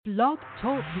Blog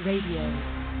Talk Radio.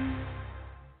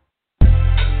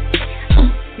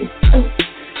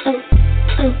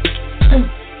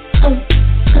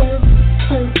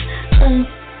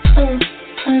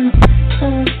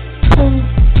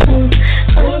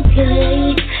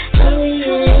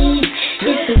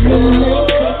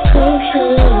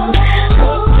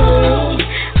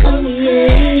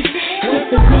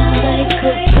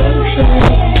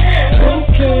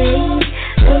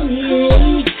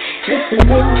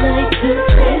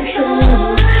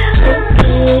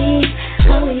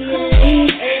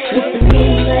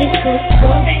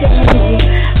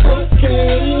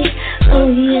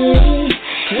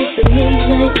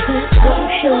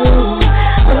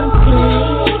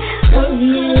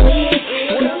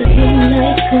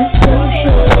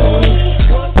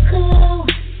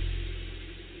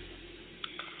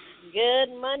 Good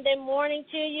Monday morning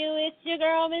to you. It's your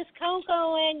girl, Miss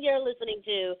Koko, and you're listening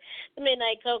to the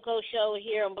Midnight Koko Show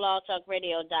here on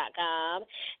blogtalkradio.com.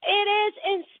 It is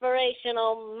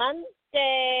Inspirational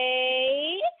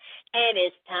Monday, and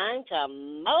it's time to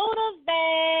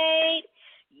motivate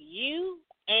you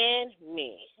and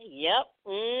me. Yep.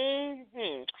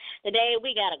 Today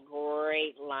we got a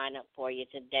great lineup for you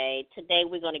today. Today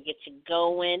we're going to get you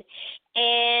going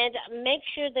and make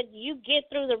sure that you get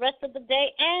through the rest of the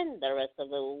day and the rest of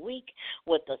the week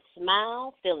with a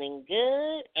smile, feeling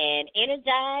good and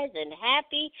energized and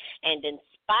happy and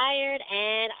inspired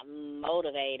and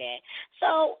motivated.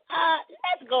 So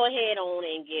let's go ahead on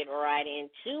and get right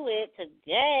into it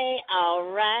today.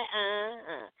 All right.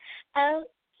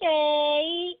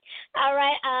 Okay. All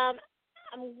right.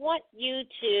 I want you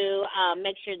to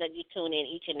make sure that you tune in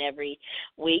each and every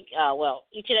week.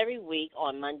 Each and every week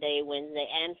on Monday, Wednesday,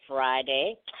 and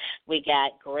Friday. We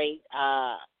got great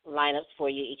lineups for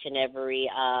you each and every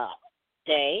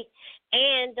day.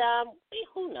 And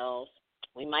who knows?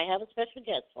 We might have a special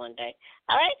guest one day.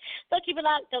 All right? So keep it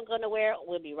locked. Don't go nowhere.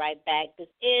 We'll be right back. This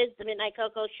is the Midnight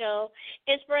Koko Show,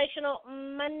 Inspirational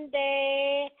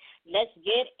Monday. Let's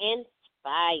get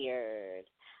inspired.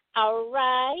 All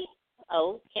right?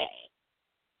 Okay.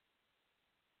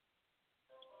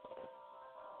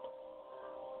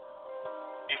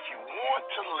 If you want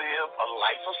to live a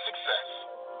life of success,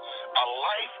 a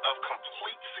life of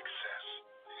complete success,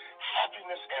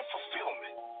 happiness, and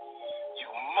fulfillment,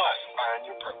 you must find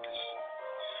your purpose.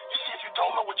 You see, if you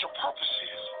don't know what your purpose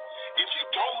is, if you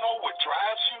don't know what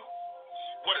drives you,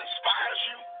 what inspires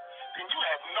you, then you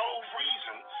have no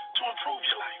reason to improve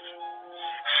your life.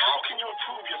 How can you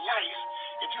improve your life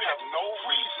if you have no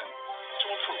reason to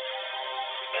improve it?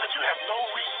 And if you have no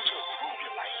reason to improve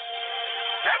your life,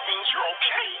 that means you're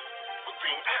okay with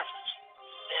being average.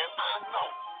 And I know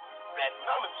that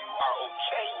none of you are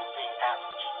okay with being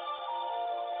average.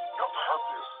 Your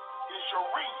purpose is your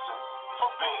reason for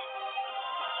being.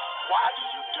 Why do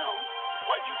you do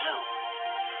what you do?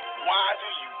 Why do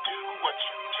you do what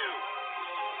you do?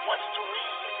 What's the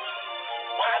reason?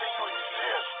 Why do you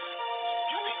exist?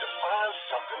 You need to find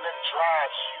something that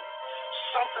drives you,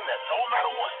 something that no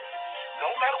matter what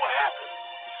happens,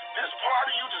 this part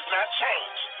of you does not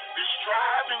change. This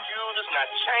drive in you does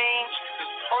not change. This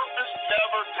purpose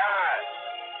never dies.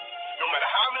 No matter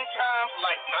how many times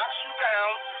life knocks you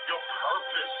down, your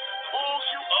purpose pulls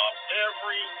you up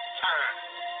every time.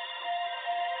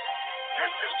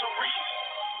 This is the reason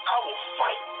I will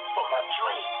fight for my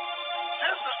dream.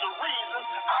 This is the reason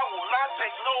I will not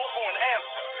take no for an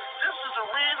answer. This is the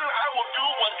reason I will do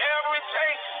whatever it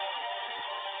takes.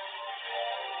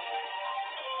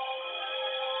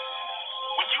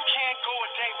 When you can't go a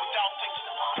day without thinking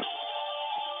about it.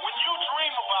 When you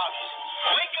dream about it,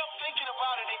 wake up thinking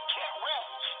about it and can't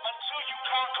rest until you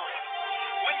conquer it.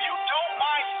 When you don't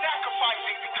mind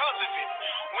sacrificing because of it.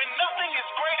 When nothing is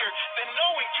greater than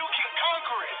knowing you can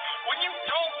conquer it. When you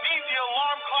don't need the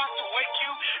alarm clock to wake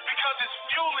you because it's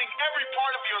fueling every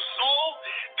part of your soul,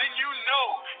 then you know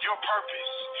your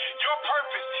purpose. Your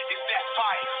purpose is that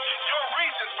fire. Your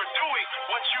reason for doing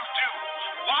what you do.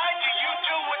 Why do you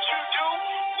do what you do?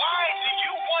 Why do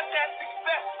you want that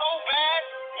success so bad?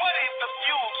 What is the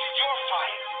fuel to your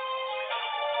fire?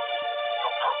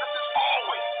 Your purpose is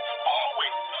always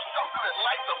something that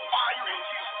lights a fire in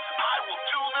you. I will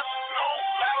do this no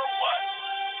matter what.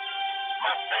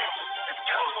 My family is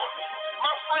counting on me.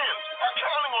 My friends are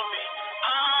counting on me.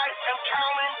 I am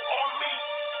counting on me.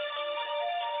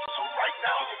 So write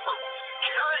down your purpose.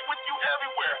 Carry it with you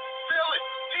everywhere. Feel it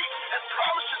deep and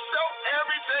promise yourself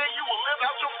every day you will live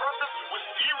out your purpose with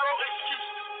zero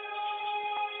excuses.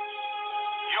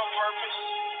 Your purpose.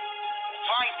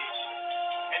 Find it,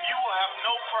 and you will have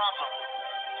no problem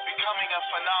becoming a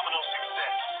phenomenal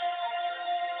success.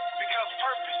 Because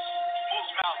purpose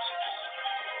moves mountains.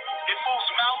 It moves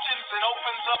mountains and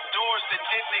opens up doors that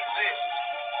didn't exist.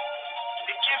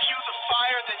 It gives you the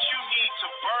fire that you need to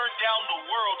burn down the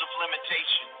world of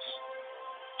limitations.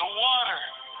 The water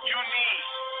you need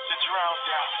to drown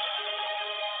doubt.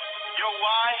 Your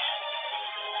why,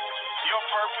 your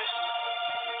purpose,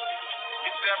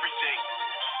 it's everything.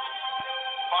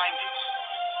 Find it.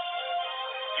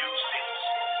 Use it.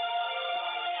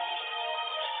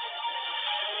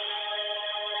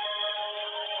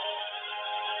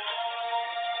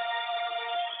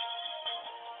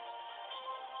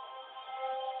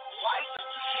 Life is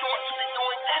too short to be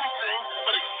doing anything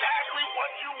but exactly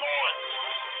what you want.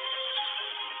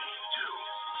 Do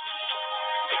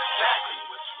exactly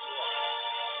what you want.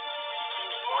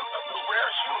 One of the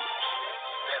rare humans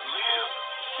that live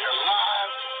their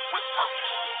lives with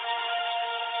purpose.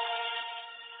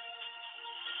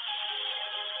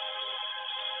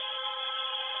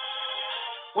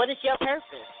 What is your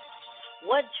purpose?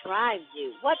 What drives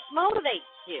you? What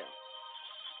motivates you?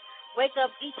 Wake up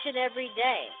each and every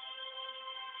day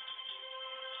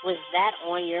with that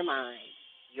on your mind,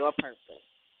 your purpose.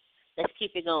 Let's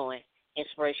keep it going.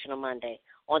 Inspirational Monday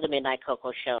on the Midnight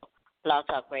Koko Show,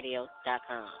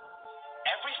 blogtalkradio.com.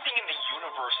 Everything in the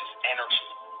universe is energy,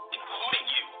 including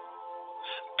you.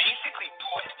 Basically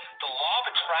put, the law of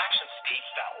attraction states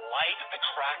that like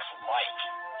attracts like.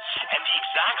 And the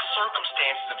exact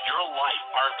circumstances of your life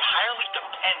are entirely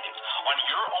dependent on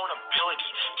your own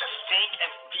ability to think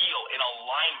and feel in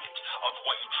alignment of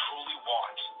what you truly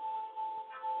want.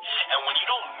 And when you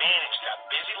don't manage that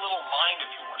busy little mind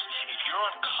of yours, if you're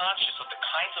unconscious of the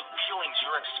kinds of feelings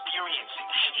you're experiencing,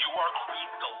 you are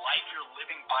creating the life you're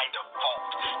living by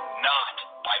default, not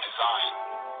by design.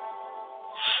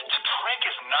 The trick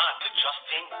is not to just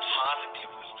think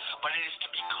positively, but it is to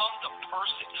become the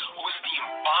person who is the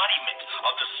embodiment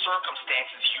of the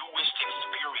circumstances you wish to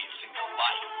experience in your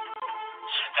life.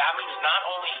 That means not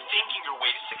only thinking your way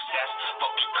to success,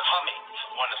 but becoming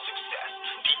one of success.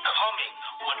 Becoming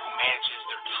one who manages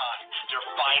their time, their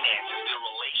finances, their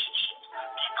relationships.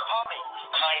 Becoming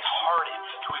kind-hearted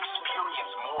to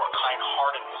experience more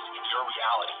kind-heartedness in your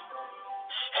reality.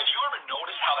 Have you ever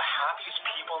noticed how the happiest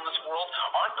people in this world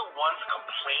aren't the ones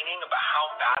complaining about how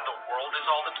bad the world is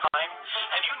all the time?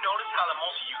 Have you noticed how the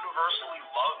most universally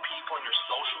loved people in your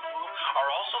social group are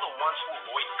also the ones who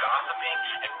avoid gossiping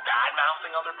and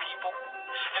bad-mouthing other people?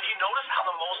 Have you noticed how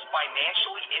the most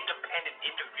financially independent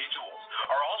individuals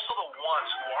are also the ones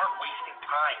who aren't wasting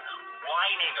time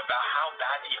whining about how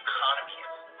bad the economy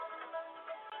is?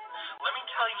 Let me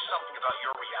tell you something about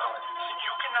your reality.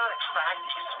 You cannot attract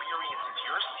the experiences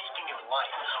you're seeking in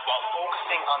life while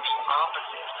focusing on the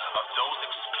opposite of those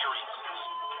experiences.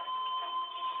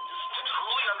 To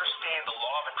truly understand the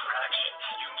law of attraction,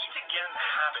 you need to get in the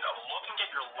habit of looking at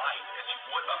your life as you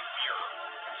would a mirror.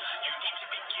 You need to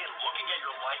begin looking at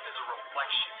your life as a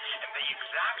reflection, and the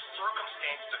exact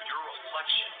circumstances of your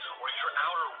reflection or your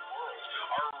outer world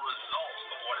are a result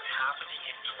of what is happening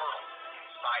internal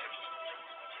inside of you.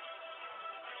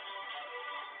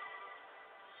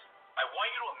 I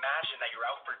want you to imagine that you're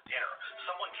out for dinner.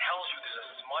 Someone tells you there's a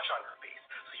smudge on your face,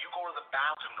 so you go to the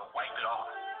bathroom to wipe it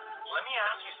off. Let me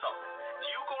ask you something. Do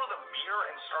you go to the mirror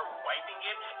and start wiping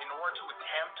it in order to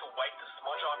attempt to wipe the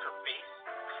smudge off your face?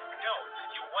 No,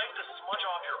 you wipe the smudge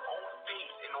off your own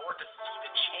face in order to see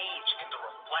the change in the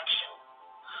reflection.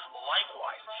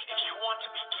 Likewise, if you want to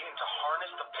begin to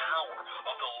harness the power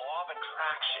of the law of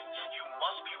attraction, you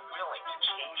must be willing to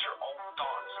change your own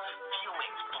thoughts,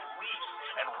 feelings, beliefs,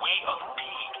 and way of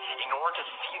being in order to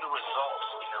see the results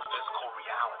in your physical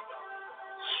reality.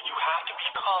 You have to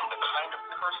become the kind of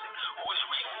person who is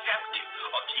receptive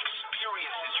of the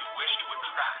experiences you wish to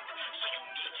attract, so you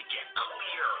need to get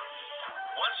clear.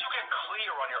 Once you get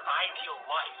clear on your ideal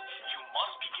life, you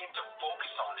must begin to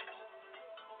focus on it.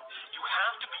 You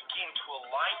have to begin to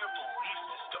align your belief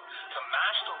system to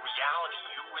match the reality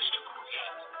you wish to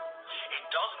create. It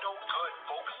does no good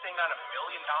focusing on $1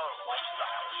 million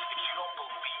lifestyle if you don't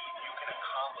believe you can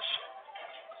accomplish it.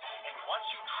 And once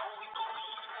you truly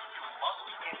believe, you must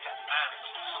begin to act.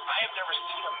 I have never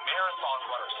seen a marathon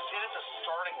runner sit at the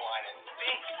starting line and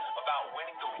think about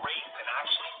winning the race and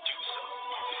actually do so.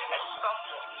 At some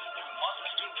point, you must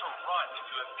begin to run if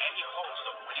you have any hopes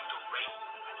of winning the race.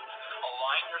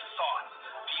 Align your thoughts,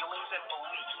 feelings, and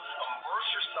beliefs. Immerse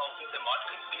yourself in them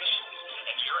unconditionally,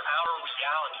 and your outer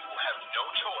reality will have no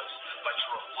choice but to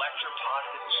reflect your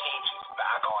positive changes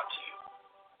back onto you.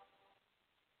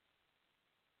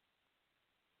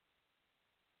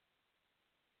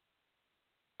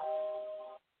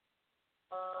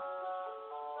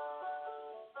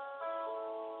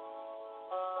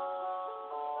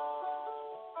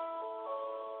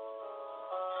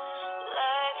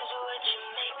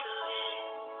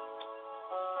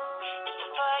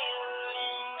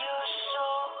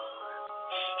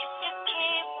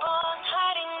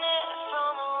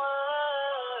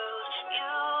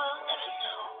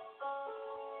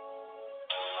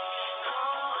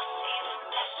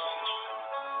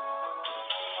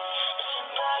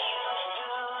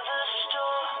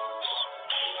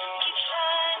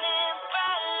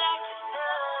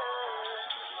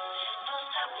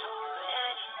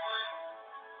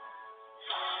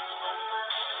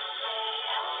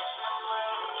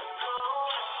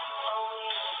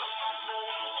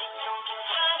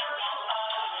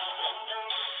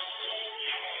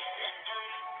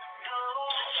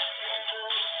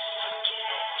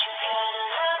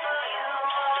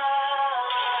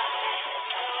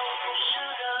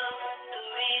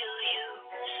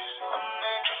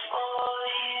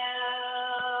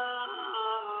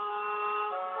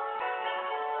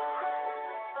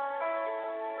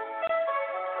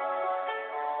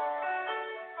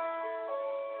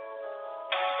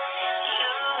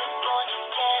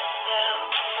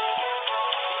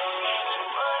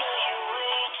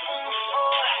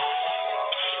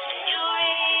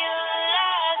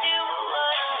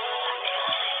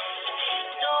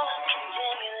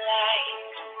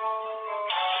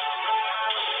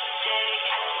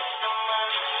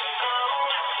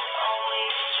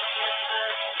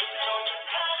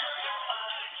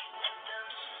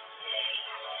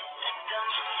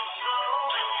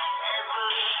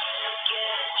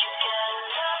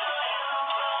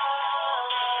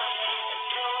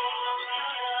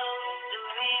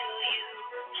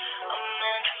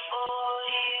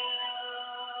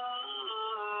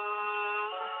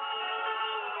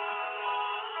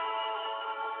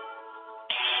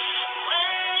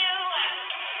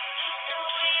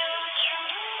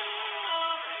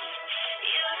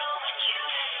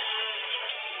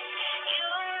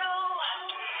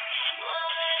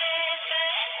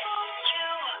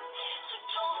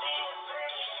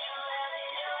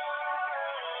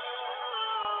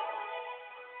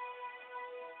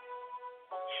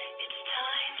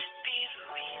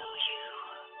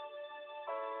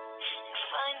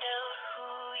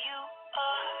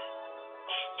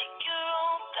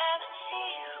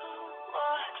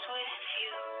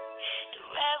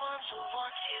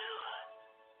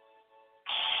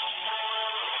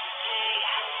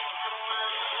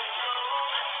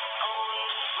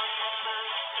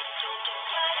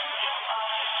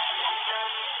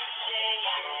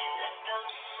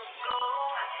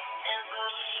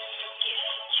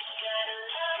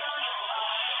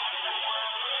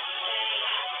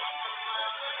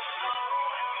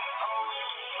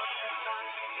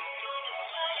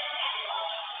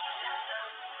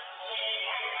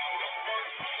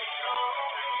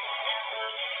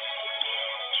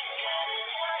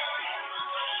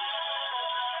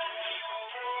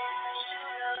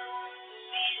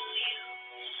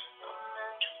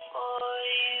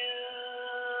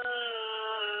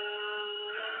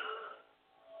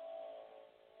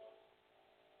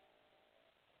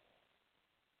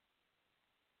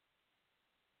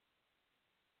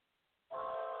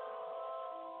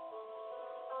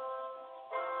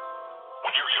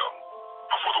 When you're young,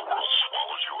 before the world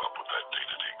swallows you up with that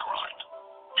day-to-day grind,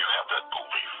 you have that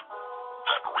belief,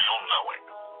 that real knowing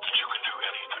that you can do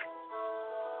anything,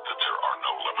 that there are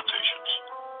no limitations.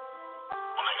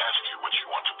 When they ask you what you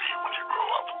want to be when you grow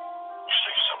up, you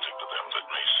say something to them that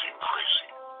may seem crazy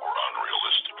or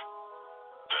unrealistic.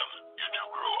 Then you do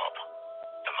grow up,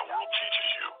 and the world teaches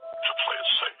you to play it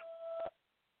safe.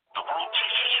 The world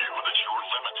teaches you that you are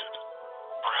limited.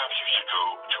 Perhaps you should go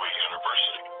to a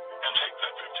university and take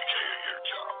that $50K a year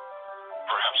job.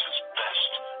 Perhaps it's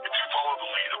best if you follow the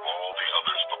lead of all the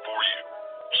others before you,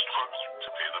 struggling to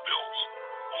pay the bills,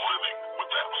 living with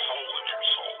that hole in your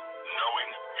soul,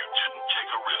 knowing you didn't take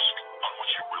a risk on what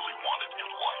you really wanted in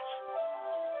life.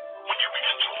 When you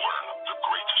begin to learn the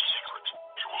great secret,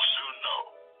 you will soon know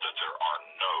that there are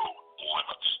no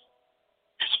limits.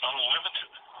 It's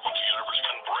unlimited what the universe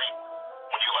can bring.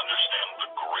 When you understand the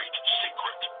great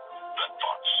secret that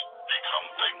thoughts become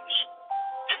things,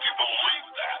 if you believe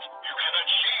that, you can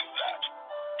achieve that.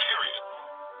 Period.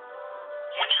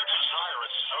 When you desire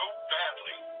it so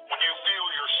badly, when you feel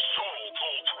your soul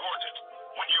pull toward it,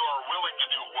 when you are willing to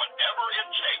do whatever it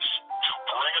takes to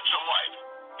bring it to life,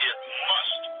 it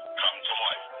must come to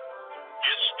life.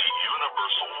 It's the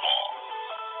universal law.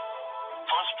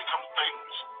 Thoughts become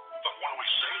things, but when we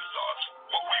say thoughts,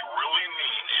 what we really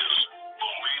mean is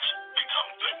beliefs become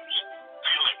things,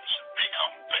 feelings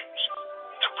become things.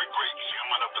 Every great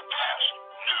human of the past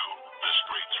knew this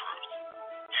great truth.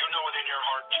 You know it in your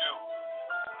heart too.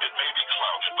 It may be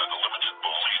clouded by the limited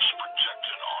beliefs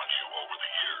projected on you over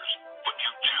the years, but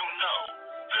you do know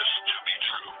this to be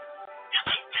true. You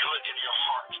can feel it in your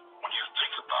heart when you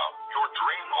think about your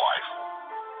dream life.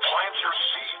 Plant your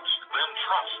seeds, then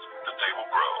trust that they will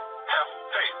grow. Have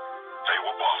faith, they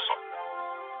will blossom.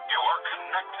 You are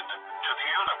connected to the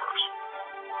universe.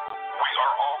 We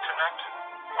are all connected.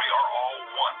 We are all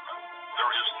one.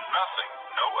 There is nothing,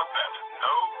 no event,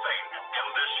 no thing in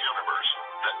this universe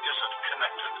that isn't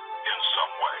connected in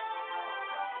some way.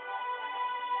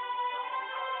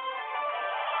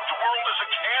 The world is a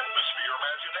canvas for your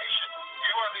imagination.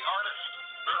 You are the artist.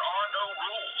 There are no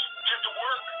rules. Get to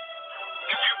work.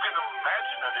 If you can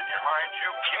imagine it in your mind,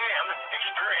 you can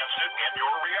experience it in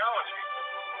your reality.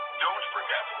 Don't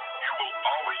forget, you will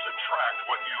always attract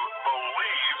what you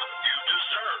believe you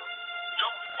deserve.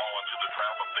 Don't fall into the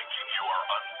trap of thinking you are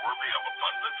unworthy of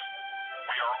abundance.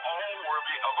 We are all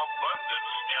worthy of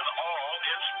abundance in all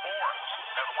its forms.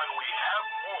 And when we have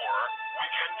more, we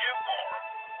can give more.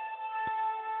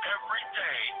 Every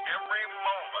day, every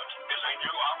moment is a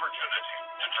new opportunity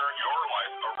to turn your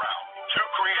life around, to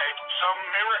create some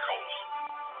miracles.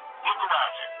 Look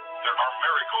around you. There are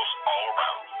miracles all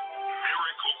around.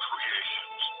 Miracle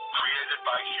creations, created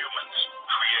by humans,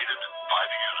 created by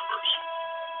the universe.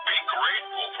 Be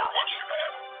grateful for what you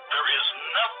have. There is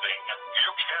nothing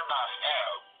you cannot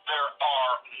have. There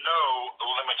are no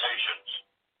limitations.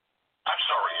 I'm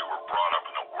sorry you were brought up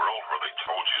in a world where they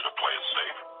told you to play it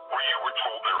safe, where you were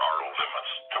told there are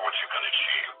limits to what you can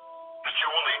achieve, that you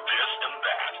will need this and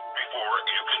that before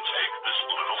you can take this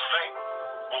little thing.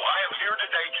 Well, I am here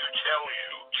today to tell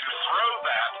you to throw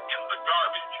that in the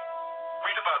garbage.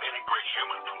 Read about any great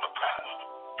human from the past.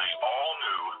 They all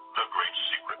knew the great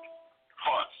secret.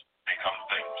 Thoughts become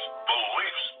things.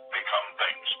 Beliefs become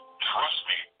things. Trust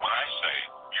me when I say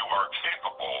you are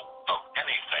capable of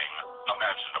anything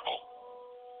imaginable.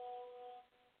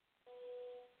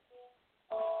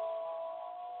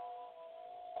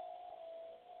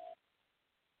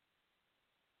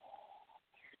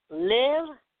 Live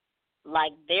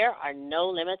like there are no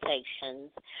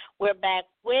limitations. We're back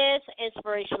with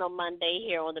Inspirational Monday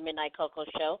here on the Midnight Koko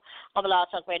Show on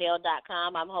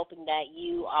blogtalkradio.com. I'm hoping that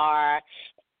you are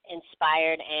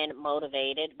inspired and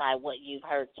motivated by what you've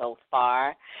heard so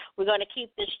far. We're going to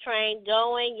keep this train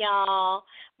going, y'all,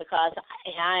 because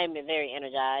I am very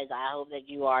energized. I hope that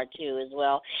you are too as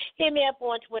well. Hit me up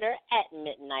on Twitter at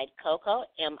Midnight Koko,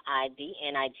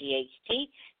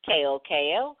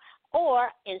 MIDNIGHTKOKO,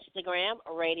 or Instagram,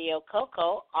 Radio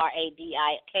Koko,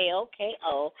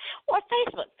 RADIKOKO, or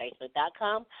Facebook,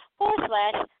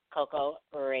 facebook.com/Koko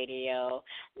Radio.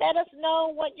 Let us know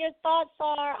what your thoughts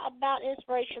are about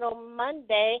Inspirational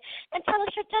Monday and tell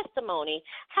us your testimony.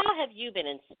 How have you been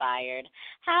inspired?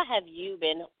 How have you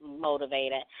been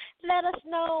motivated? Let us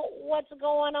know what's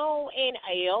going on in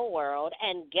your world.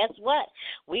 And guess what?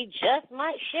 We just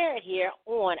might share it here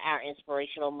on our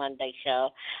Inspirational Monday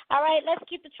show. All right, let's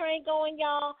keep the train going,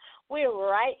 y'all. We're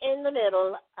right in the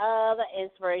middle of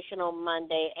Inspirational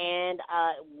Monday, and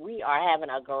we are having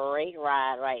a great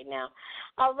ride right now.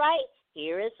 All right,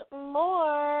 here is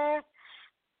more.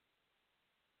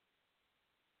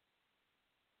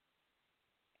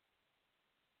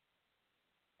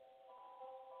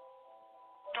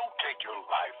 take your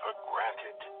life for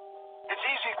granted. It's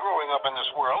easy growing up in this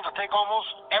world to take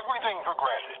almost everything for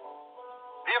granted.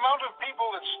 The amount of people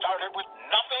that started with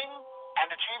nothing and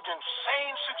achieved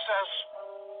insane success,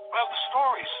 well, the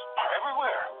stories are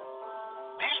everywhere.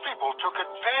 These people took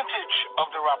advantage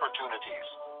of their opportunities.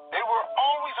 They were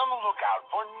always on the lookout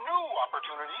for new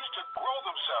opportunities to grow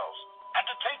themselves and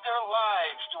to take their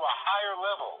lives to a higher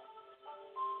level.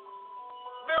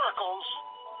 Miracles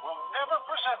will never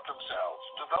present themselves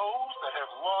to those that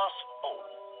have lost hope.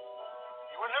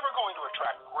 You are never going to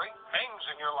attract great things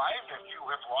in your life if you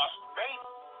have lost faith.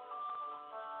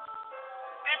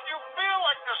 If you feel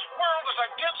like this world is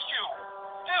against you,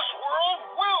 this world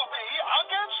will be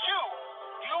against you.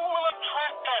 You will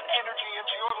attract that energy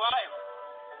into your life.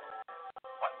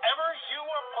 Whatever you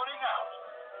are putting out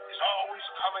is always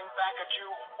coming back at you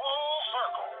full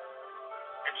circle.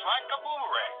 It's like a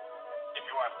boomerang. If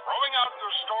you are throwing out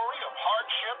your story of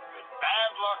hardship and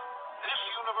bad luck, this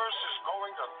universe is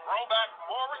going to throw back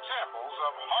more examples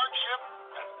of hardship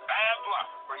and bad luck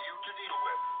for you to deal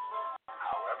with.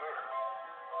 However,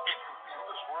 if you feel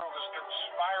this world is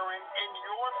conspiring in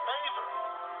your favor,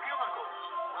 miracles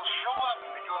will show up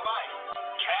in your life.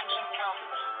 Chance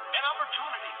encounters, an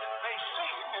opportunity that may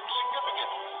seem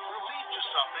insignificant will lead to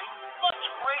something much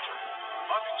greater.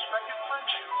 Unexpected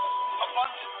friendships,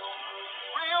 abundance,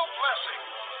 real blessings.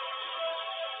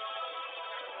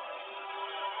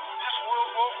 This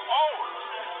world will always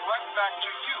reflect back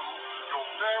to you your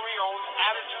very own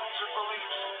attitudes and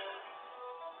beliefs.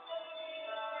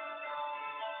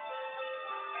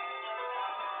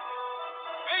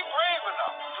 Be brave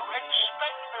enough to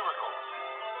expect miracles.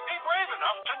 Be brave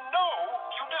enough to know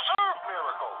you deserve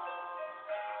miracles.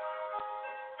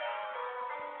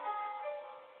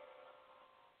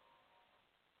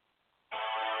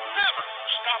 Never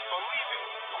stop believing.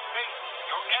 Your faith,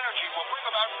 your energy will bring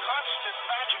about constant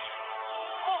magic.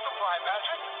 Multiply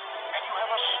magic, and you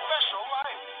have a special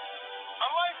life. A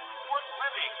life worth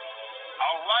living.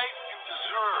 A life you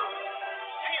deserve.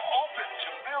 Be open to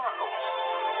miracles.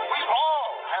 We all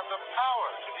have the power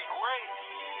to be great.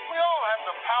 We all have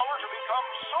the power to become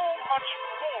so much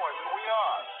more than we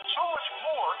are. So much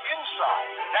more inside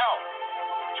and out.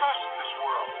 Trust this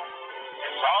world.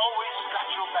 It's always got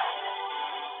your back.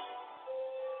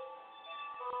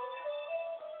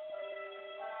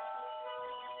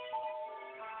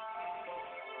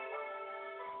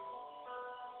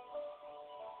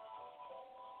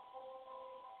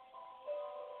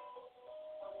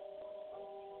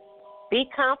 Be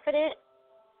confident.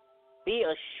 Be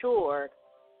assured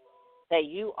that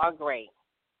you are great.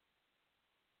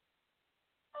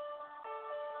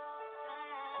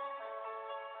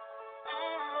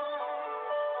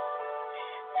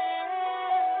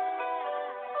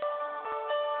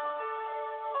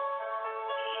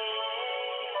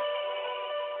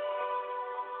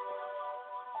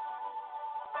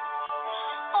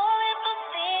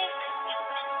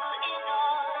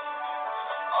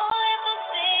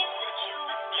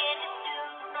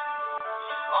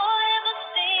 All of the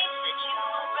things that you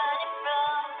were running from.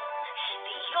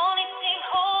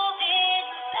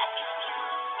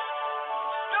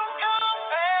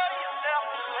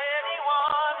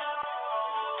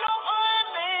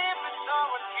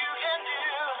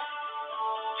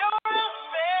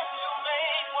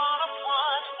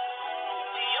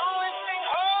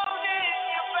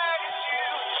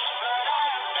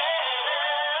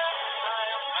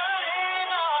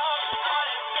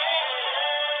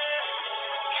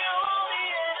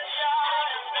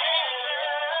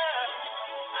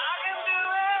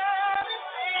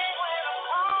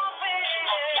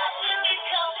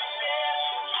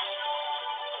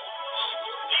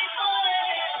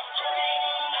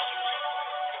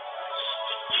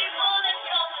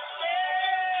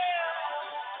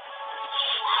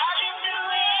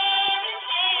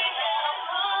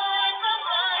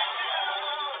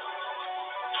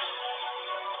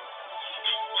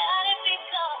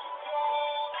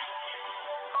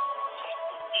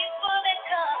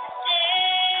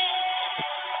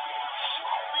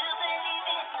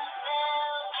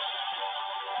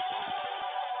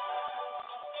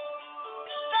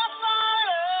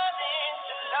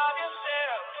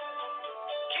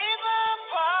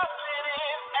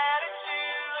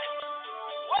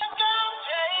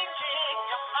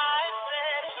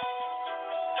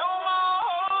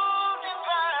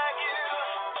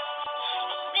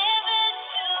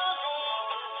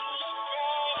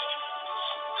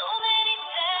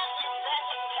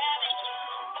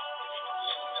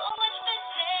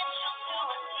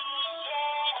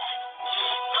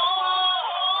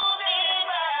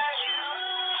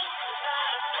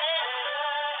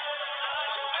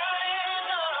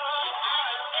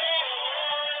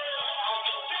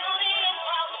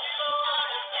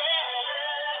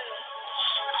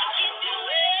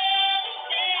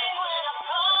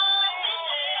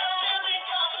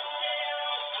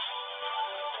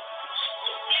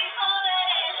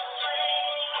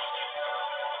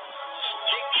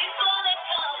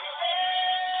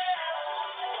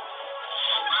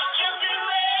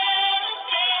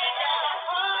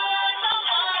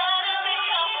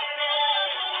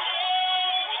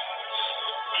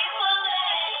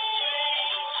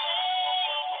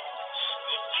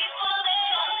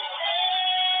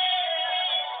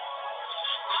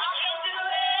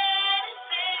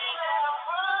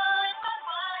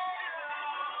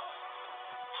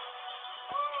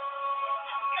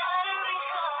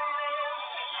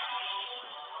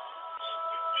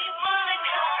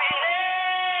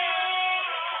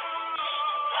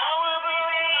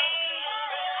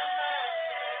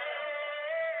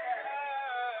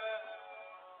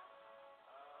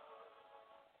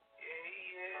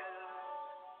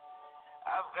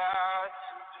 got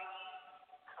to be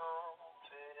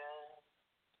confident.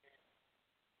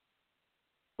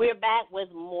 We're back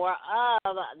with more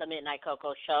of the Midnight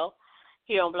Koko Show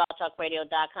here on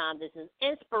blogtalkradio.com. This is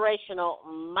Inspirational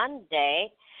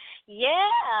Monday.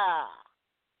 Yeah.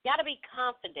 Got to be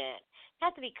confident. You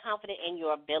have to be confident in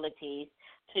your abilities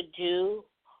to do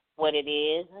what it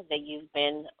is that you've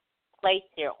been placed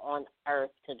here on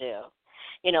earth to do.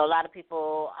 You know, a lot of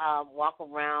people walk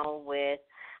around with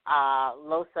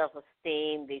low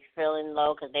self-esteem, be feeling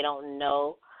low because they don't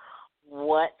know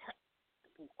what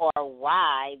or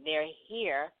why they're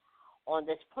here on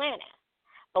this planet.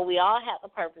 But we all have a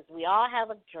purpose. We all have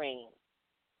a dream.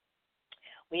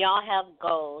 We all have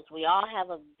goals. We all have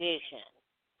a vision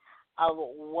of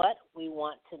what we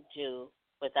want to do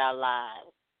with our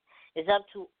lives. It's up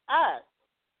to us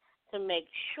to make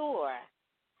sure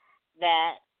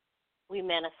that we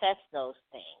manifest those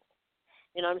things.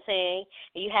 You know what I'm saying?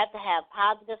 You have to have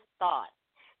positive thoughts.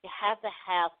 You have to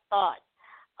have thoughts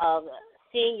of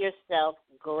seeing yourself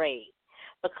great.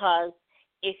 Because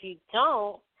if you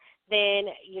don't, then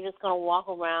you're just going to walk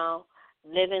around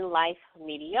living life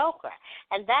mediocre.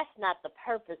 And that's not the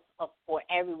purpose for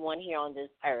everyone here on this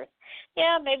earth.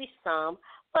 Yeah, maybe some,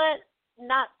 but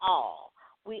not all.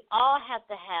 We all have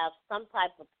to have some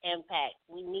type of impact.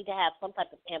 We need to have some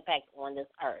type of impact on this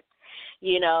earth.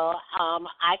 You know,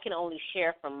 I can only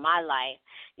share from my life.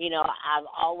 You know, I've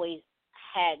always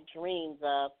had dreams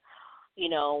of, you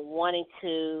know, wanting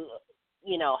to,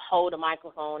 you know, hold a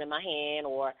microphone in my hand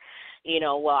or, you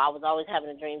know, well, I was always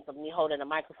having dreams of me holding a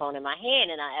microphone in my hand.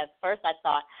 And at first I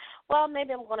thought, well,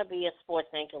 maybe I'm going to be a sports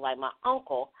anchor like my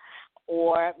uncle.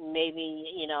 Or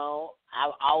maybe, you know,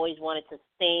 I always wanted to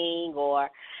sing or,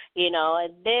 you know,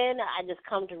 and then I just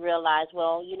come to realize,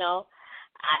 well, you know,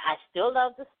 I still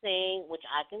love to sing, which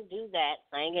I can do that,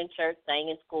 sing in church, sing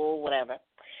in school, whatever,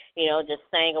 you know, just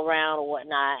sang around or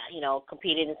whatnot, you know,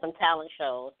 competed in some talent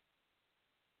shows.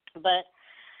 But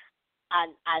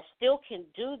I still can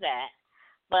do that,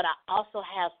 but I also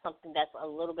have something that's a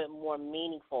little bit more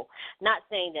meaningful. Not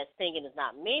saying that singing is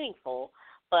not meaningful,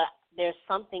 but there's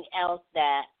something else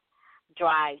that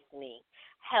drives me,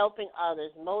 helping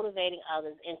others, motivating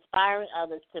others, inspiring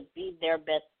others to be their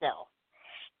best self.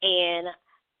 And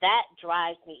that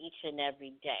drives me each and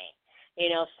every day. You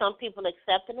know, some people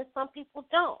accept it and some people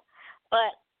don't.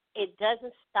 But it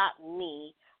doesn't stop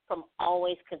me from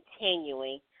always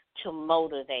continuing to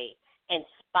motivate,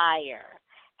 inspire,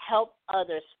 help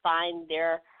others find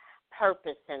their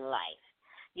purpose in life.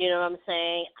 You know what I'm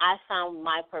saying? I found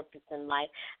my purpose in life,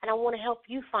 and I want to help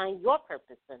you find your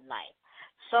purpose in life.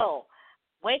 So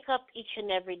wake up each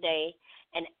and every day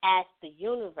and ask the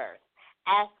universe,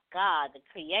 ask God, the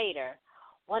Creator,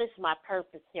 what is my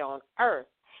purpose here on earth?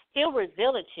 He'll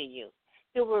reveal it to you.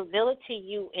 He'll reveal it to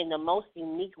you in the most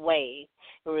unique ways.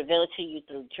 He'll reveal it to you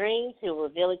through dreams. He'll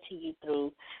reveal it to you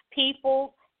through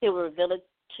people. He'll reveal it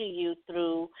to you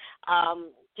through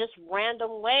just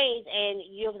random ways, and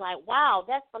you're like, wow,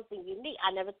 that's something unique.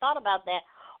 I never thought about that.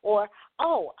 Or,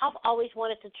 oh, I've always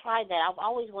wanted to try that. I've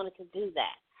always wanted to do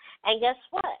that. And guess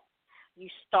what? You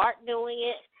start doing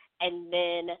it, and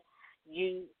then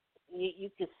you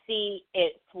can see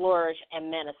it flourish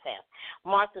and manifest.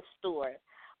 Martha Stewart,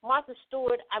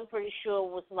 I'm pretty sure,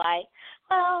 was like,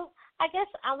 well, I guess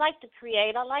I like to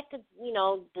create. I like to, you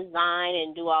know, design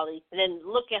and do all these. And then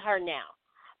look at her now.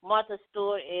 Martha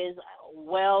Stewart is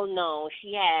well known.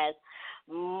 She has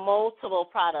multiple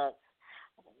products,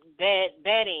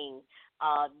 bedding,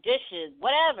 dishes,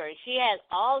 whatever. She has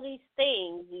all these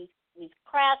things, these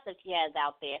crafts that she has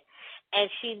out there, and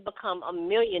she's become a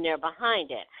millionaire behind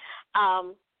it.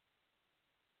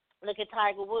 Look at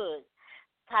Tiger Woods.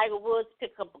 Tiger Woods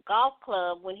picked up a golf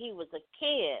club when he was a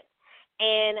kid,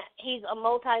 and he's a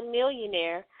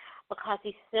multimillionaire because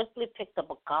he simply picked up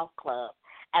a golf club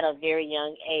at a very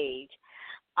young age.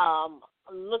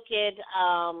 Look at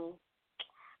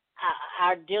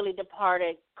our dearly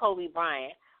departed Kobe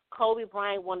Bryant. Kobe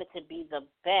Bryant wanted to be the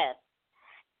best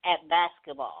at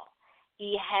basketball.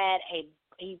 He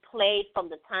played from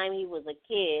the time he was a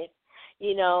kid,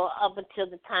 you know, up until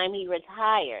the time he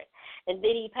retired. And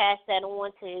then he passed that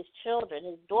on to his children,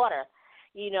 his daughter,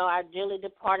 you know, our dearly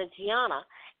departed Gianna.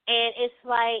 And it's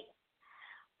like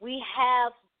we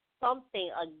have something,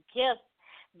 a gift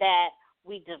that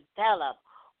we develop,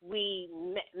 we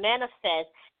manifest,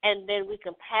 and then we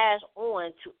can pass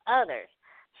on to others.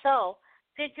 So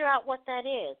figure out what that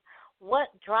is. What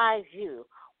drives you?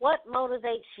 What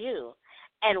motivates you?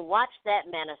 And watch that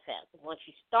manifest. Once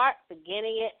you start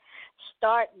beginning it,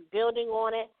 start building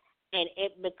on it, and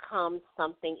it becomes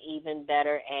something even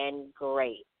better and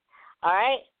great. All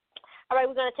right? All right,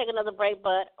 we're going to take another break,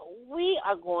 but we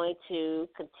are going to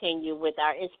continue with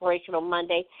our Inspirational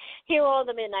Monday here on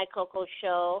the Midnight Koko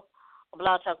Show,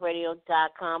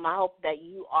 blogtalkradio.com. I hope that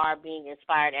you are being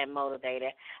inspired and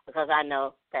motivated because I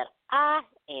know that I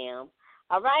am.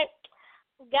 All right?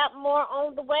 We got more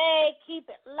on the way. Keep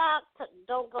it locked.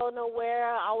 Don't go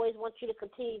nowhere. I always want you to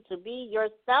continue to be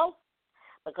yourself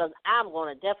because I'm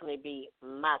going to definitely be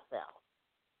myself.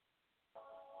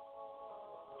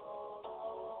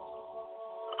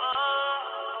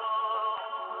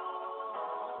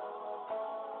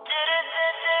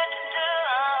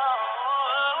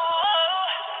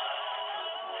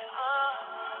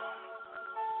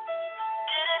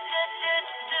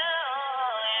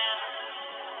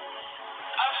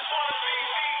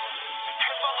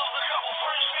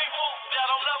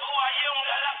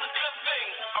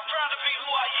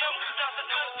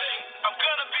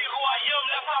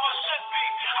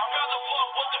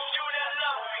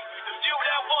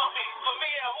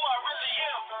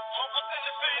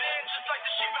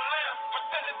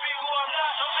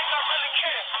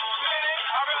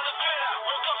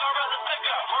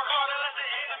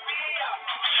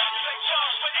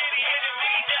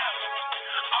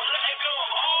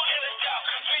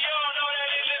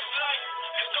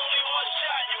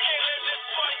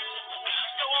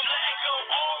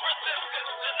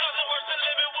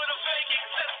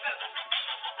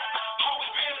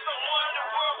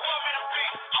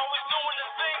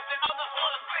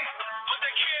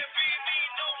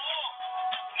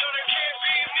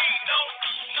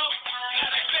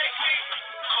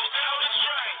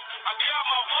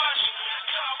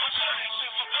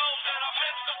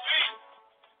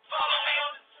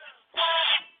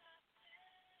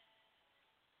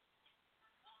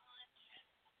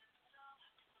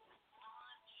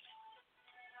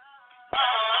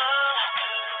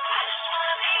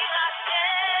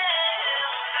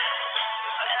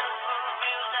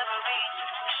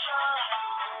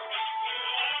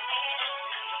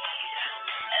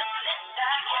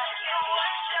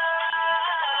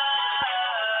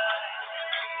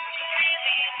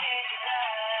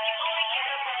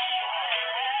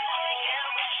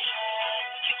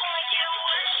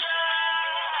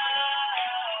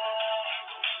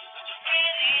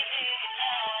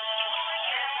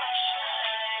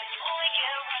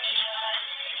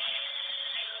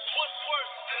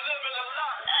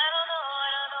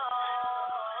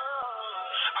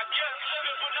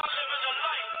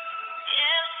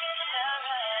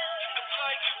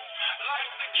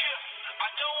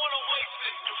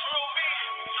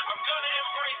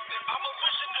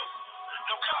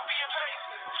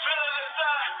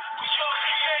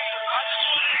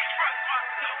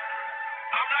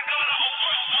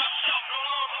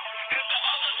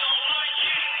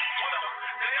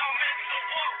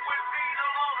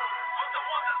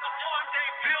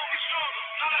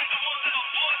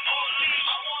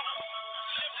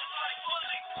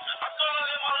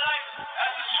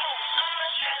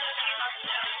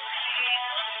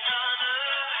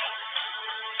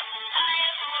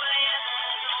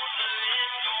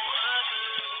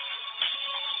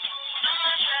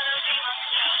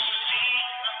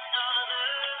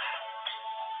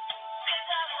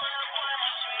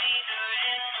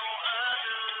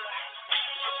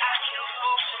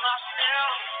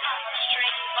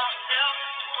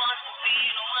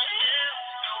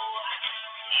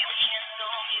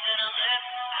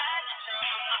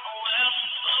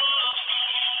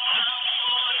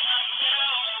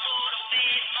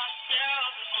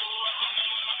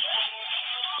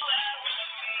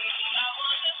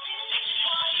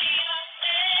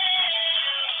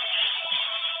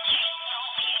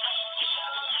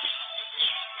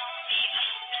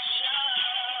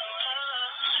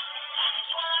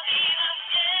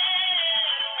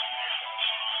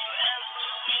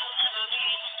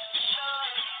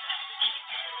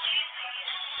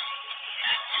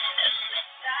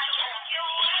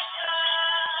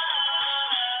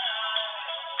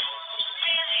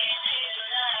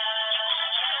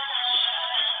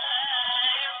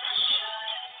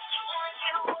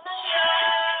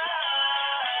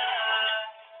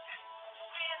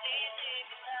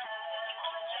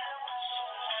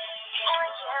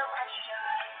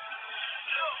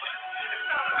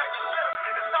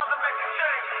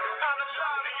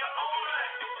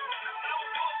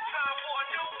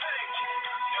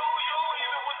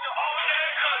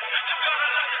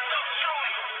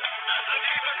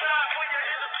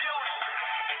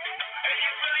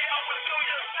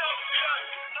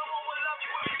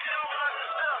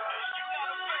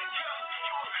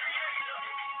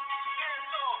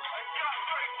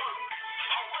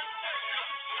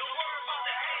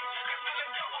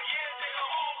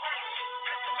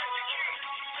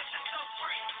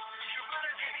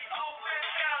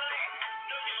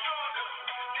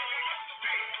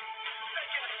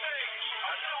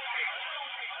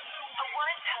 I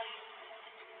want to tell you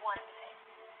one thing.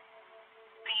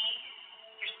 Be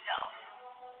yourself.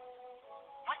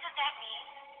 What does that mean?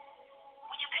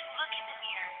 When you can look in the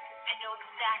mirror and know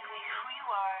exactly who you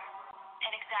are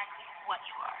and exactly what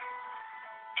you are.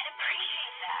 And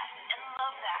appreciate that and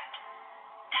love that.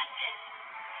 That's it.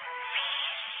 Be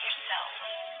yourself.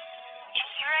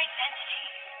 It's your identity.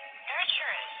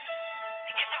 Nurture it.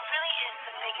 Because it really is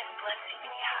the biggest blessing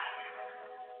we have.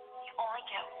 You only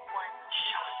get one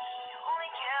shot. You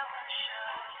only get one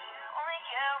shot. You only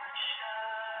get one shot.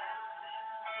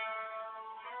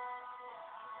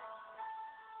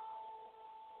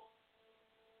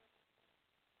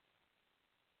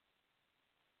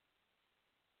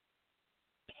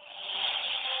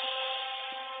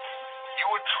 You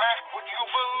attract what you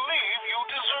believe you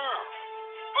deserve.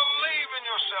 Believe in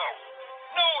yourself.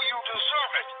 Know you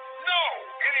deserve it. Know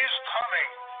it is coming.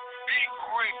 Be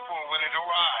grateful when it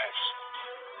arrives.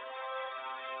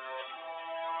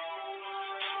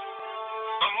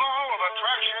 The law of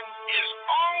attraction is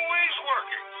always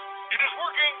working. It is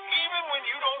working even when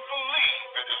you don't believe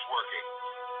it is working.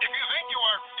 If you think you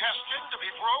are destined to be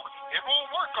broke, it will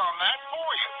work on that for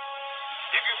you.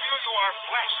 If you feel you are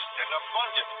blessed and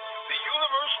abundant, the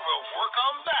universe will work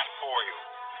on that for you.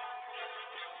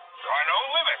 There are no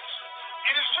limits.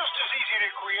 It is just as easy to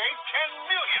create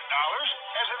 $10 million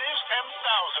as it is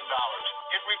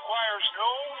 $10,000. It requires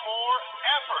no more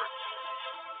effort.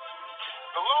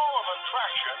 The law of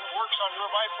attraction works on your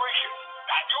vibration,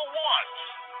 not your want.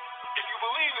 If you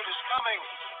believe it is coming,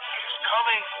 it is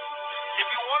coming. If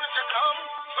you want it to come,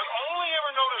 but only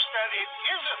ever notice that it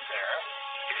isn't there,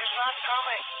 it is not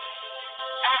coming.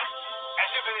 Act as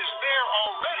if it is there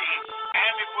already,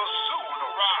 and it will soon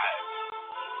arrive.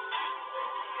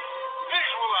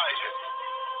 Visualize it.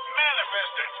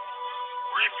 Manifest it.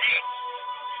 Repeat.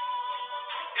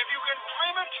 If you can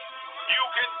dream it, you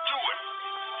can do it.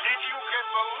 If you can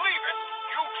believe it,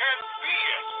 you can be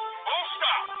it. Full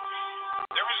stop.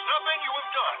 There is nothing you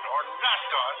have done or not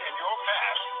done in your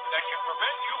past that can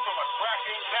prevent you from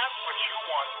attracting that which you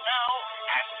want now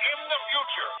and in the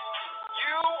future.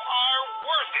 You are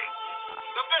worthy.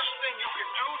 The best thing you can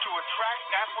do to attract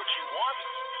that which you want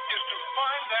is to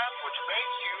find that which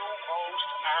makes you most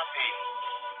happy.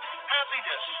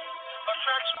 Happiness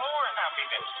attracts more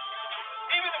happiness.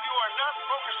 Even if you are not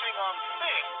focusing on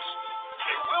things,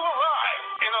 they will arrive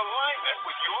in alignment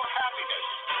with your happiness.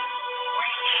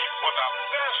 Reach for the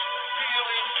best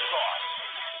feeling thought.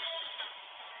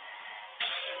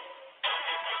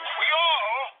 We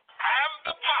all have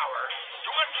the power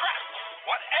to attract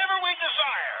whatever we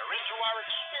desire into our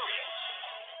experience.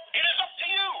 It is up to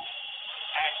you,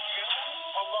 and you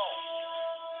alone.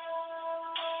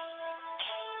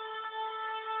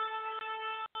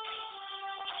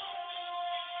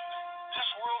 This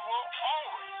world will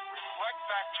always reflect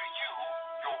back to you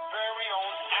your very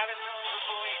own attitudes and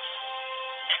beliefs.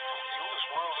 If you feel this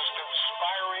world is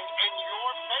conspiring in your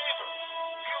favor,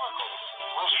 miracles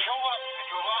will show up in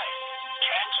your life.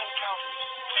 Chance encounters,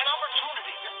 an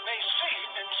opportunity that may seem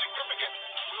insignificant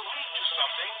will lead to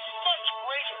something much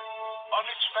greater.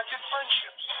 Unexpected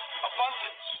friendships,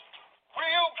 abundance,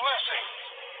 real blessings.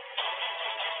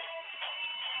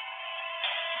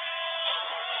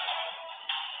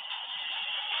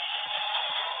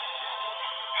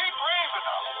 Be brave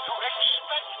enough to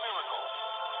expect miracles.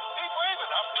 Be brave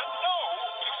enough to know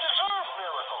you deserve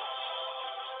miracles.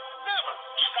 Never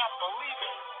stop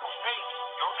believing. Your faith,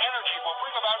 your energy will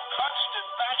bring about constant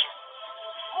magic.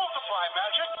 Multiply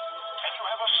magic, and you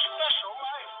have a special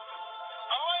life.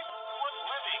 A life worth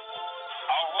living.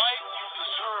 A life you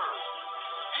deserve.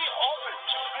 Be open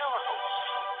to miracles.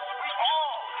 We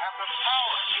all have the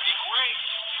power to be great.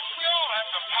 We all have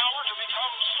the power to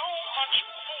become so much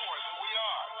more than we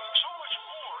are. So much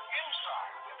more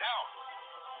inside and out.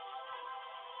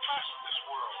 Trust this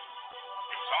world.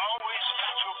 It's always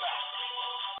got your back.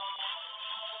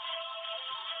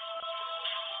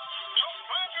 So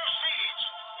plant your seeds.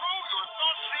 Throw your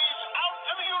thought seeds out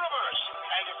to the universe.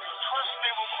 And if you trust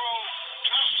they will grow,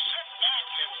 just sit back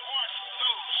and watch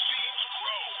those seeds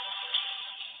grow.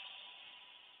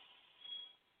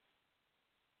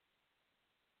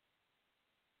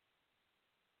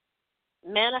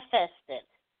 Manifest it.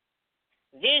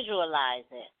 Visualize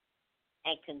it.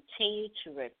 And continue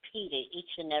to repeat it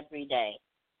each and every day.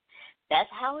 That's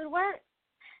how it works.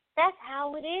 That's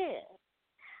how it is.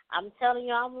 I'm telling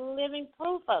you, I'm living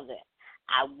proof of it.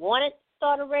 I wanted to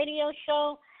start a radio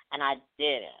show, and I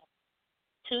did it.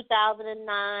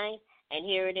 2009, and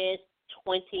here it is,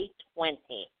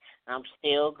 2020. I'm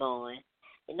still going.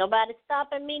 Ain't nobody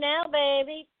stopping me now,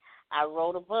 baby. I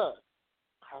wrote a book.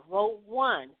 I wrote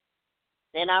one.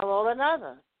 Then I wrote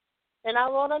another. Then I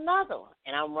wrote another one,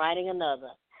 and I'm writing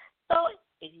another. So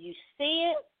if you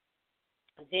see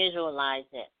it, visualize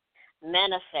it,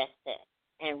 manifest it,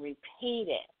 and repeat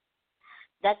it.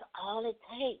 That's all it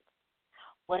takes.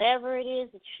 Whatever it is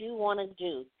that you want to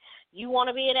do. You want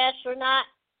to be an astronaut?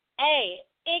 Hey,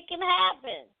 it can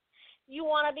happen. You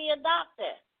want to be a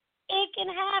doctor? It can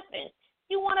happen.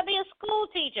 You want to be a school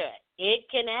teacher? It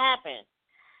can happen.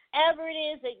 Whatever it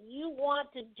is that you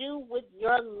want to do with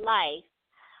your life,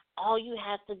 all you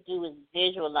have to do is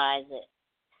visualize it,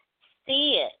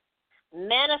 see it,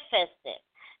 manifest it.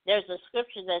 There's a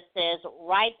scripture that says,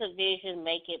 write the vision,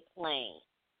 make it plain.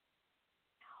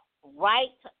 Write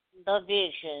the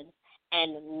vision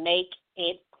and make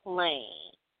it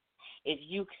plain. If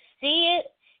you see it,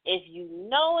 if you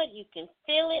know it, you can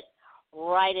feel it,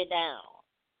 write it down.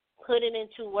 Put it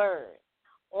into words,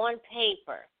 on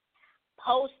paper.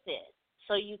 Post it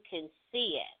so you can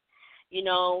see it. You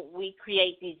know, we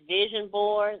create these vision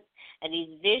boards, and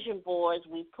these vision boards,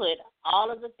 we put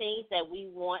all of the things that we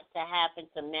want to happen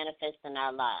to manifest in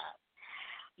our lives.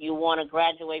 You want to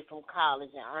graduate from college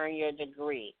and earn your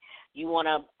degree. You want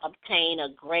to obtain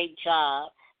a great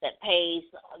job that pays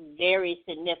very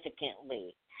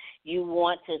significantly. You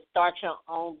want to start your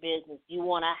own business. You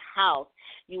want a house.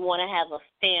 You want to have a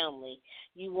family.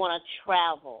 You want to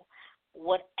travel.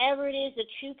 Whatever it is that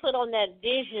you put on that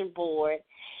vision board,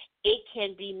 it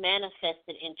can be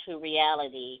manifested into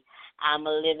reality. I'm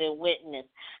a living witness.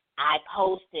 I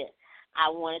posted. I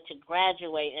wanted to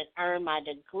graduate and earn my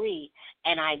degree,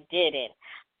 and I did it.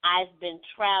 I've been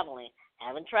traveling.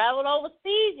 Haven't traveled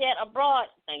overseas yet, abroad,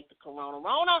 thanks to Corona.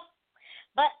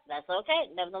 But that's okay.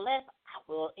 Nevertheless,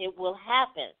 it will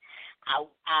happen.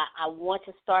 I want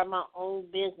to start my own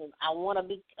business. I want to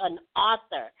be an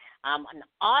author. I'm an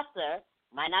author.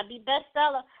 Might not be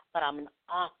bestseller, but I'm an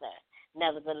author.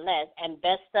 Nevertheless, and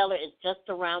bestseller is just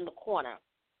around the corner.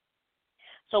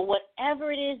 So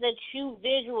whatever it is that you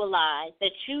visualize,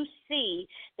 that you see,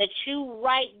 that you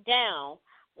write down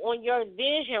on your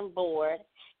vision board,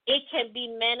 it can be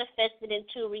manifested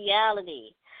into reality.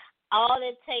 All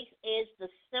it takes is the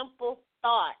simple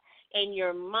thought in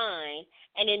your mind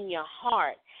and in your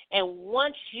heart. And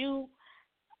once you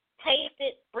taste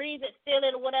it, breathe it, feel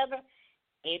it, or whatever,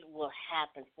 it will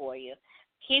happen for you.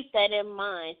 Keep that in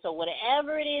mind. So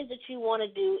whatever it is that you want to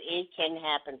do, it can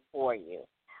happen for you.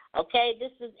 Okay,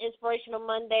 this is Inspirational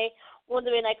Monday on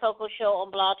the Midnight Koko Show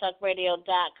on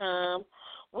blogtalkradio.com.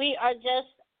 We are just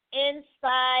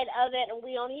inside of it, and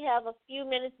we only have a few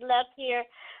minutes left here.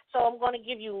 So I'm going to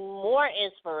give you more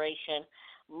inspiration,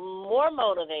 more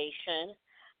motivation.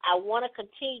 I want to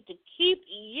continue to keep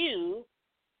you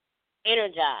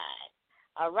energized.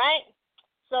 All right?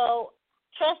 So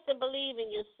trust and believe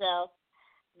in yourself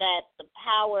that the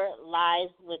power lies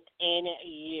within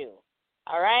you.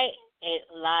 All right? It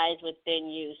lies within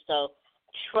you. So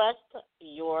trust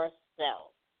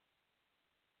yourself.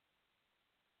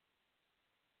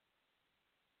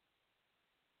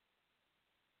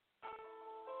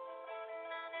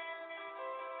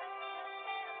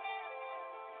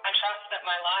 I trust that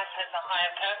my life has a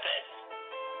higher purpose.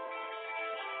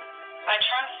 I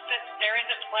trust that there is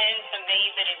a plan for me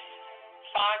that is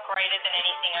far greater than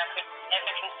anything I could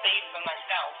ever conceive for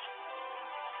myself.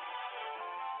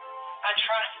 I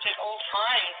trust at all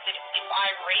times that if I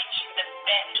reach for the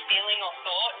best feeling or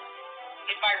thought,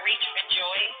 if I reach for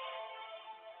joy,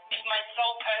 if my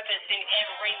sole purpose in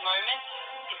every moment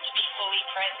is to be fully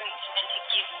present and to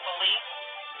give fully,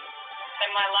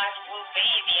 then my life will be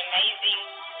the amazing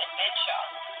adventure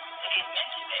it is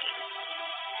meant to be.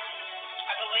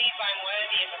 I believe I'm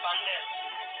worthy of abundance.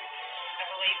 I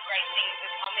believe great things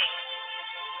are coming.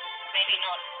 Maybe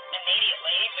not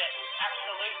immediately, but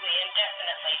absolutely and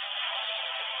definitely.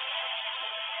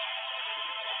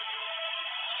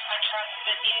 I trust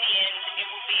that in the end it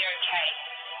will be okay.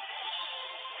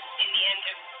 In the end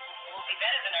it will be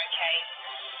better than okay.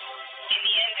 In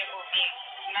the end it will be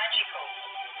magical.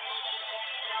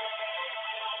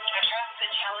 I trust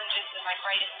that challenges are my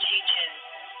greatest teachers,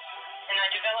 and I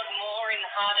develop more in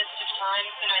the hardest of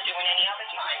times than I do in any other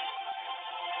time.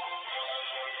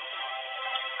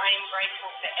 I am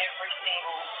grateful for every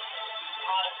single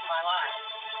part of my life.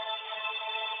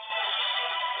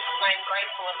 I am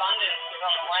grateful abundance is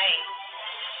on the way.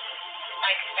 I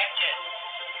expect it,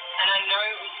 and I know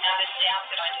without a doubt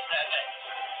that I deserve it.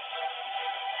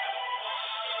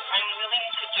 I'm willing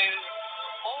to do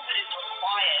all that is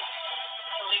required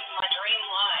to live my dream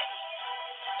life,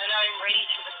 and I am ready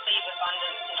to receive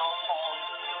abundance in all forms.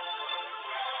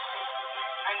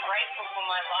 I'm grateful for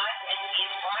my life as it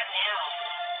is right now.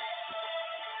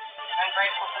 I I'm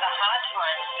grateful for the hard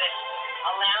times that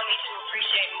allow me to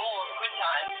appreciate more the good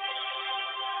times.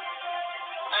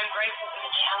 I'm grateful for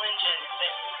the challenges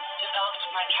that developed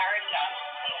my character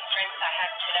and the strengths I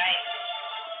have today.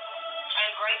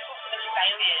 I'm grateful for the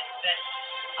failures that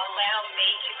allow me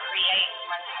to create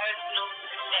my personal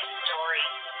success story.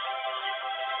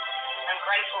 I'm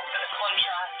grateful for the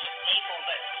contrast of people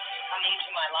that come into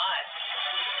my life,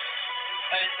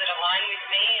 those that align with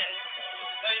me and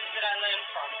those that I learn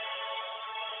from.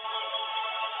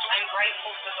 I'm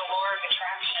grateful for the law of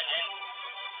attraction and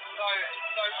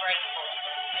so grateful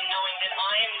in knowing that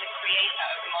I am the creator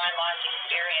of my life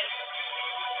experience.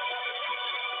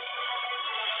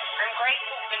 I'm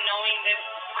grateful for knowing that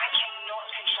I cannot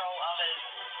control others.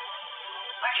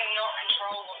 I cannot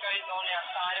control what goes on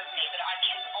outside of me, but I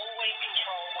can always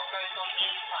control what goes on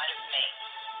inside of me.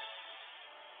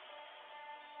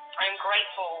 I'm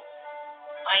grateful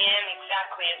I am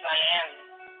exactly as I am.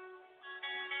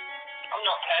 I'm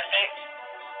not perfect.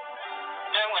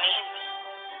 No one is.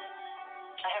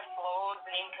 I have flaws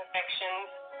and imperfections.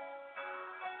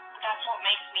 That's what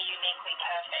makes me uniquely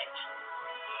perfect.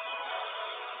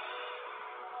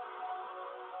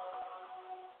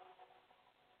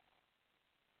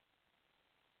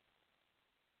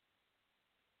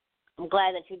 I'm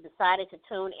glad that you decided to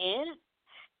tune in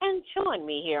and join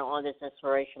me here on this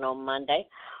Inspirational Monday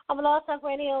on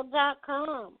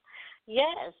blogtalkradio.com.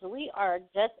 Yes, we are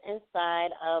just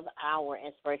inside of our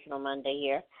Inspirational Monday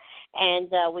here, and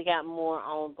we got more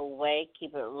on the way.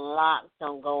 Keep it locked.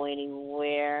 Don't go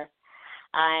anywhere.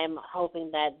 I'm hoping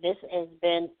that this has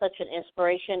been such an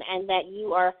inspiration and that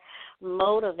you are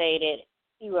motivated.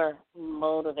 You are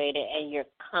motivated and you're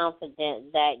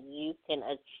confident that you can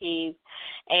achieve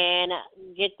and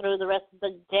get through the rest of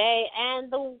the day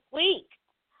and the week.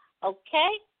 Okay?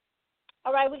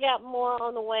 All right, we got more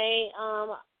on the way.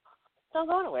 Don't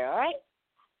go anywhere, all right?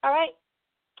 All right?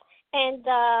 And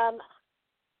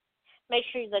make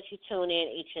sure that you tune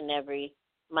in each and every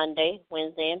Monday,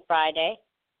 Wednesday, and Friday.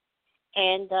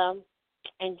 And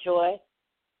enjoy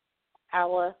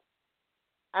our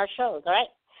shows, all right?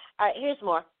 All right, here's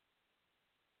more.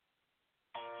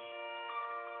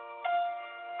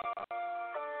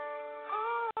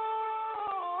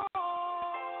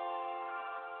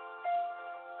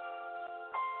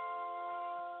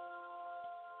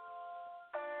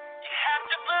 You have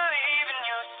to believe in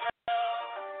yourself.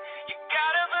 You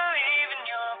gotta believe in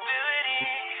your ability.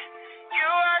 You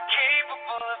are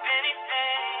capable of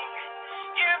anything.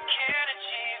 You can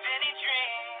achieve any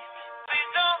dream.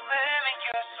 Please don't limit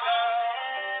yourself.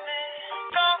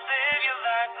 Don't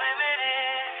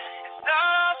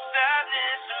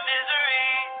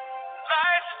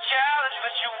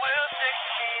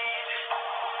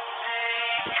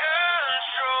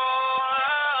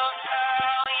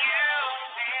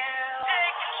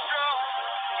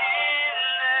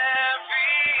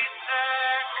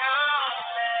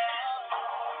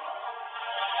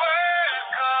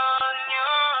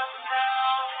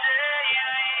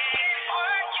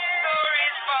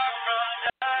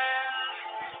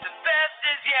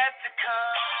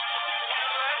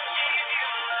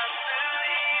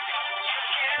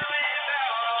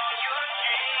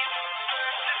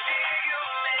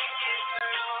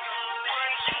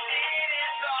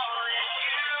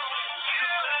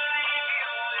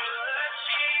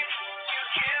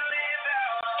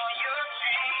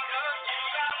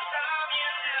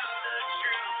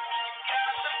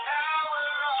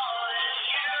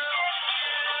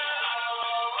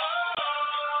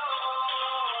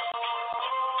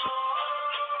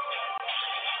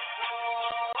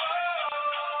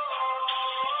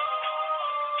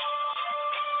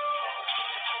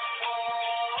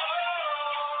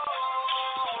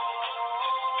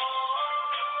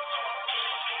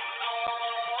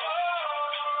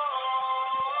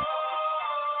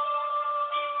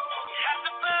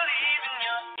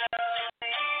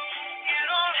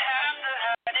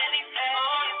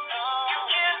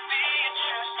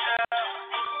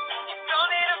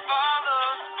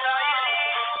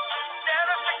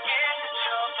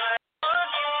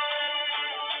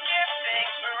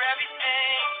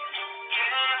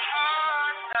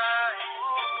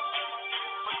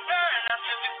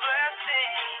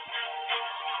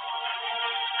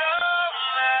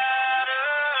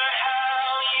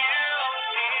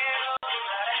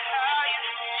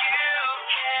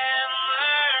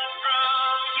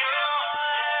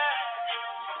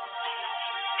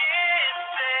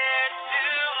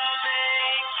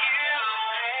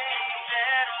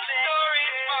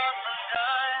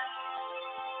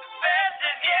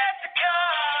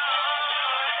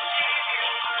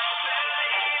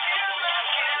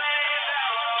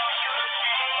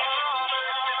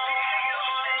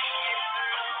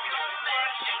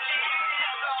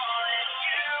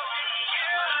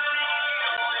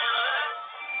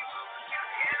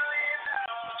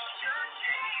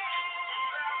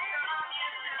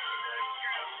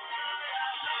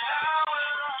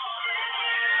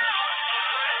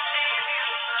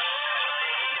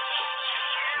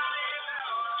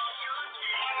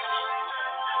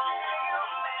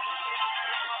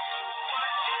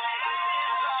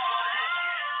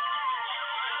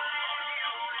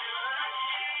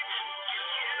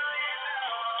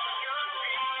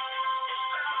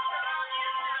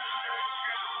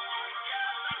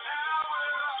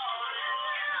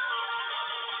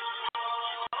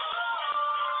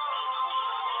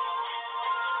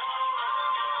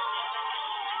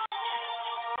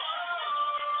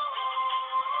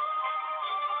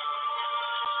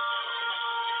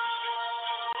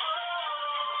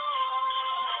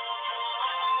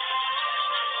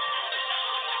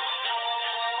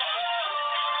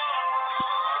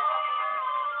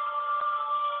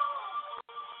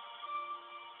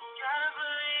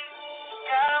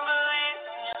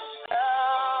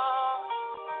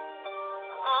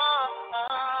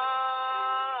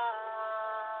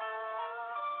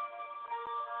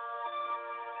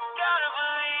Gotta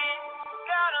believe,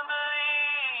 gotta believe.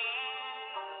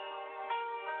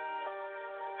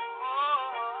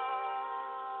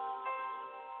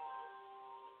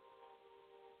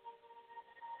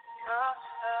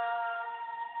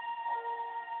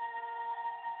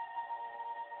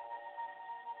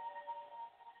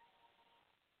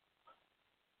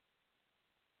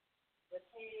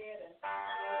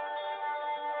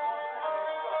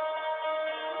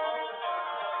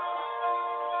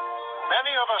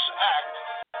 Many of us act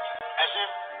as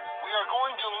if we are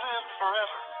going to live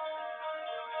forever.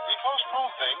 We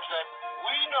postpone things that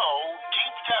we know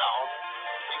deep down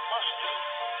we must do.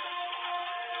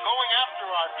 Going after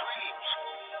our dreams,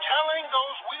 telling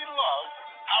those we love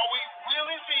how we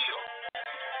really feel,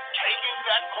 taking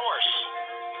that course,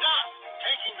 not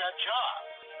taking that job,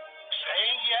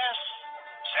 saying yes,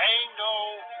 saying no.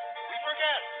 We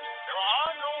forget there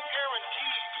are no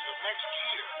guarantees of next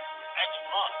year, next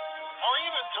month, or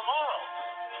even tomorrow.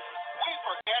 We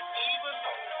forget even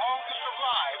the longest of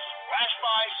lives flash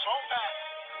by so fast.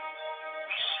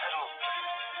 We settle.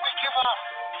 We give up.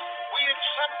 We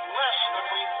accept less than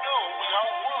we know we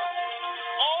are worth.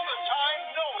 All the time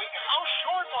knowing how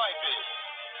short life is.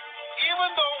 Even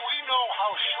though we know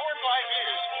how short life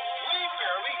is, we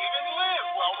barely even live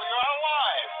while we are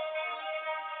alive.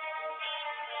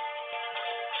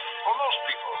 For most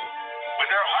people, when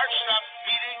their heart stops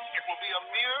beating, it will be a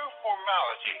mere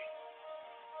formality.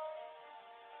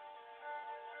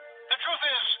 The truth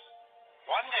is,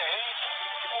 one day,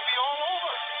 it will be all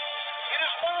over. It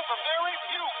is one of the very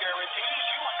few guarantees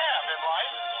you have in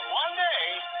life. One day,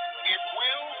 it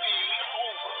will be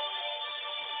over.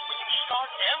 When you start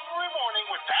every morning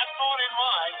with that thought in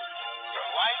mind, your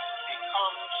life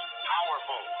becomes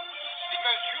powerful.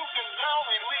 Because you can now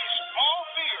release all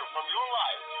fear from your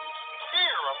life.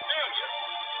 Fear of failure.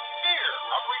 Fear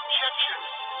of rejection.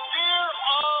 Fear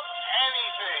of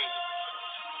anything.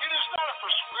 It is not a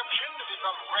prescription to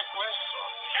become reckless or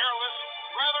careless,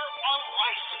 rather a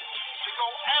license to go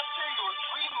after your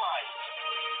dream life.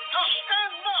 To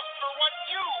stand up for what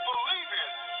you believe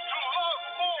in, to love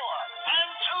more, and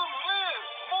to live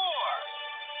more.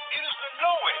 It is the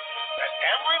knowing that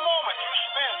every moment you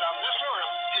spend on this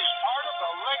earth is part of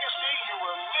the legacy you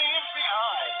will leave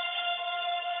behind.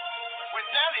 With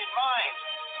that in mind,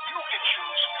 you can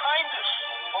choose kindness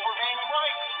over being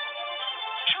right.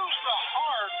 Choose the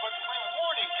hard but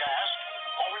rewarding task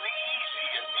over the easy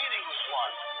and meaningless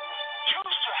one.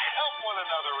 Choose to help one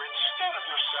another instead of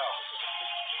yourself.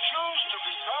 Choose to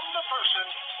become the person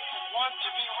you want to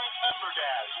be remembered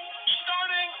as,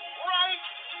 starting right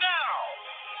now.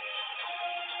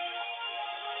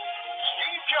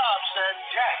 Steve Jobs said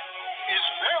death is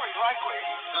very likely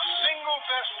the single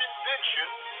best invention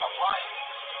of life.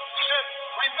 He said,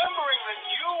 remembering that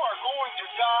you are going to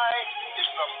die is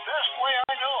the best way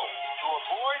I know to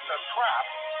avoid the trap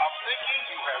of thinking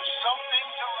you have something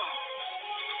to lose.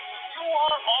 You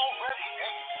are already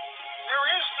dead. There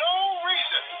is no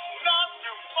reason not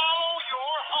to follow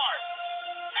your heart.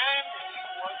 And he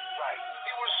was right.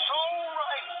 He was so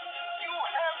right. You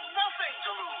have nothing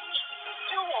to lose.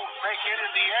 You won't make it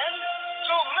in the end.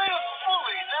 So live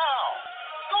fully now.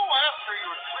 Go after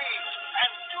your dreams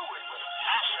and do it with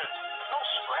passion. No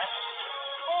stress.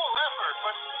 Full effort,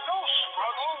 but no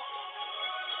struggle.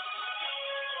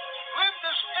 Live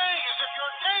this day as if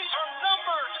your days are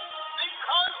numbered,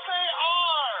 because they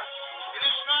are. It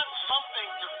is not something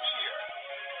to fear.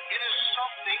 It is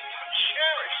something to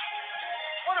cherish.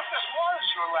 What if this was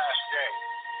your last day?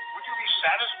 Would you be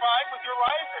satisfied with your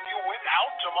life if you went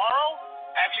out tomorrow?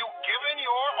 Have you given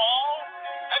your all?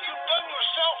 Have you done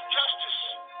yourself justice?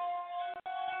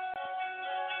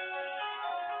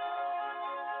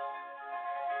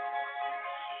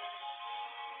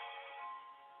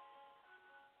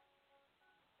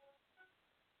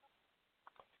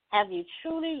 Have you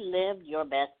truly lived your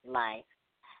best life?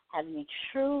 Have you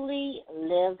truly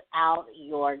lived out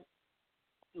your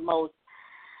most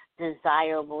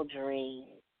desirable dreams?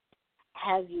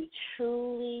 Have you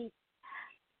truly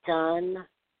done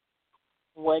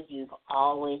what you've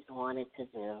always wanted to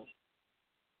do?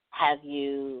 Have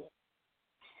you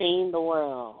seen the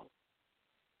world?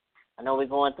 I know we're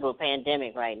going through a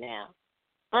pandemic right now,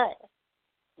 but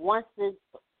once this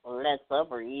lets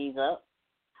up or ease up,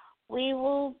 we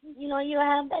will, you'll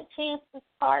have that chance to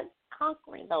start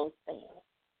conquering those things.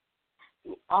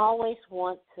 You always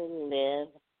want to live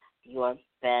your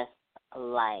best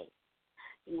life.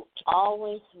 You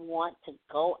always want to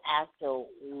go after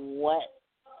what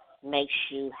makes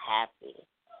you happy.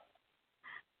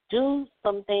 Do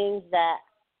some things that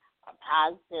are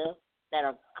positive, that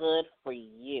are good for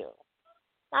you.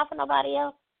 Not for nobody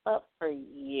else, up for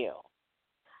you.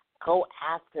 Go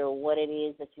after what it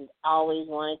is that you've always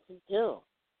wanted to do.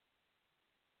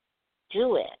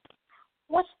 Do it.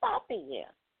 What's stopping you?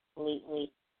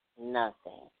 Completely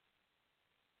nothing.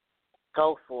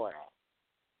 Go for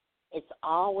it. It's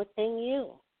all within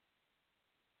you.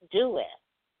 Do it.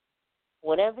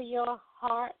 Whatever your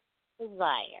heart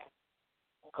desire,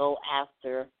 go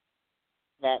after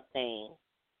that thing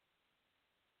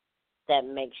that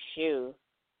makes you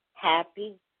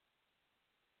happy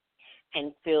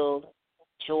and feel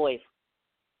joy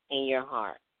in your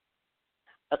heart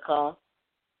because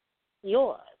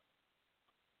yours.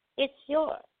 It's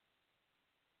yours.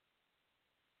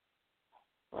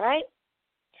 Right?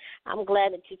 I'm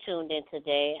glad that you tuned in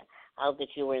today. I hope that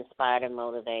you were inspired and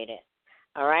motivated.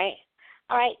 All right?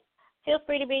 All right. Feel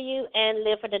free to be you and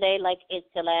live for today like it's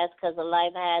your last because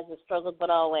life has its struggles, but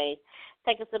always.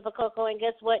 Take a sip of cocoa, and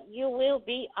guess what? You will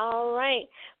be all right.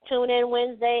 Tune in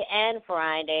Wednesday and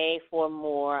Friday for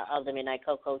more of the Midnight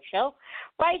Cocoa Show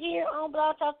right here on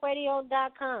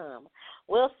blogtalkradio.com.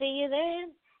 We'll see you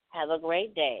then. Have a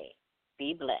great day.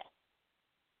 Be blessed.